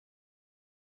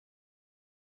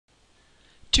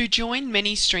To join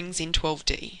many strings in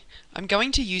 12D, I'm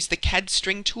going to use the CAD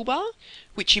string toolbar,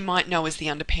 which you might know as the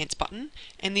underpants button,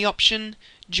 and the option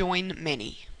Join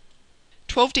Many.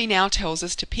 12D now tells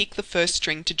us to pick the first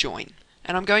string to join,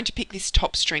 and I'm going to pick this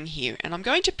top string here, and I'm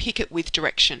going to pick it with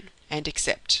direction and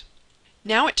accept.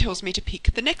 Now it tells me to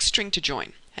pick the next string to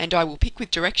join, and I will pick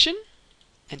with direction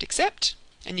and accept,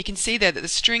 and you can see there that the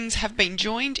strings have been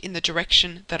joined in the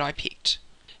direction that I picked.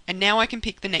 And now I can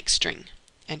pick the next string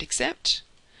and accept,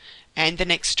 and the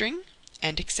next string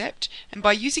and accept, and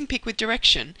by using pick with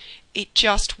direction it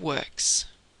just works.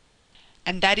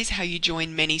 And that is how you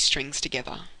join many strings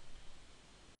together.